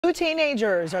Two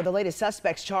teenagers are the latest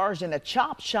suspects charged in a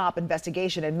chop shop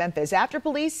investigation in Memphis after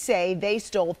police say they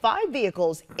stole 5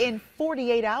 vehicles in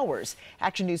 48 hours.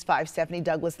 Action News 5 Stephanie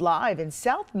Douglas live in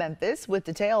South Memphis with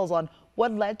details on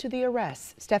what led to the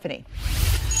arrests. Stephanie.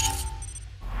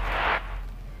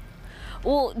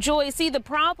 Well, Joy, see, the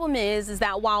problem is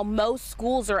that while most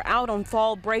schools are out on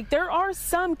fall break, there are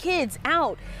some kids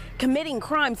out committing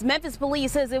crimes. Memphis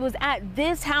police says it was at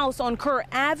this house on Kerr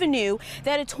Avenue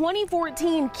that a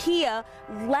 2014 Kia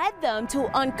led them to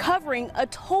uncovering a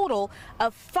total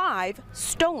of 5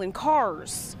 stolen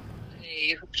cars.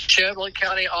 The Shelby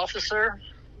County officer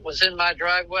was in my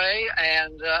driveway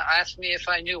and asked me if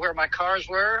I knew where my cars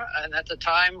were. And at the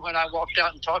time when I walked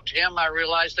out and talked to him, I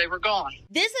realized they were gone.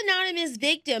 This anonymous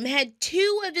victim had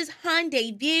 2 of his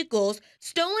Hyundai vehicles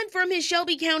stolen from his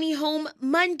Shelby County home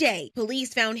Monday.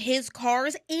 Police found his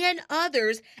cars and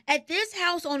others at this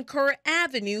house on Kerr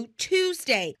Avenue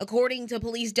Tuesday. According to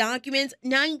police documents,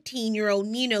 19-year-old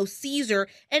Neno Ceaser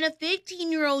and a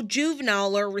 15-year-old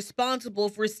juvenile are responsible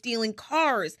for stealing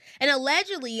cars and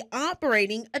allegedly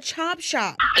operating a chop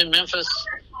shop. In Memphis,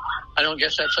 I don't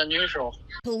guess that's unusual.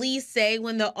 Police say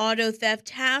when the auto theft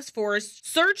task force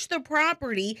searched the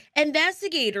property,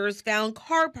 investigators found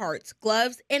car parts,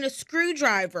 gloves, and a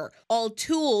screwdriver, all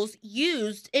tools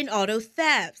used in auto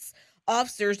thefts.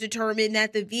 Officers determined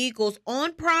that the vehicles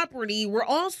on property were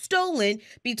all stolen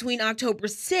between October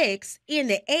 6th and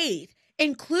the 8th.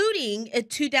 Including a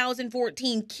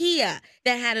 2014 Kia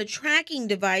that had a tracking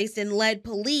device and led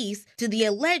police to the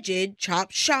alleged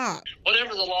chop shop.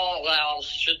 Whatever the law allows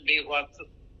should be what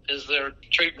is their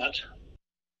treatment.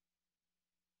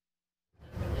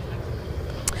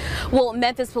 Well,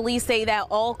 Memphis police say that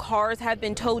all cars have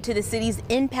been towed to the city's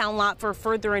impound lot for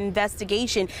further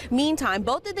investigation. Meantime,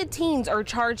 both of the teens are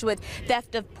charged with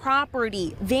theft of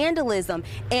property, vandalism,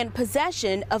 and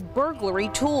possession of burglary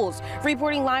tools.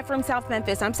 Reporting live from South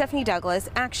Memphis, I'm Stephanie Douglas,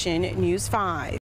 Action News 5.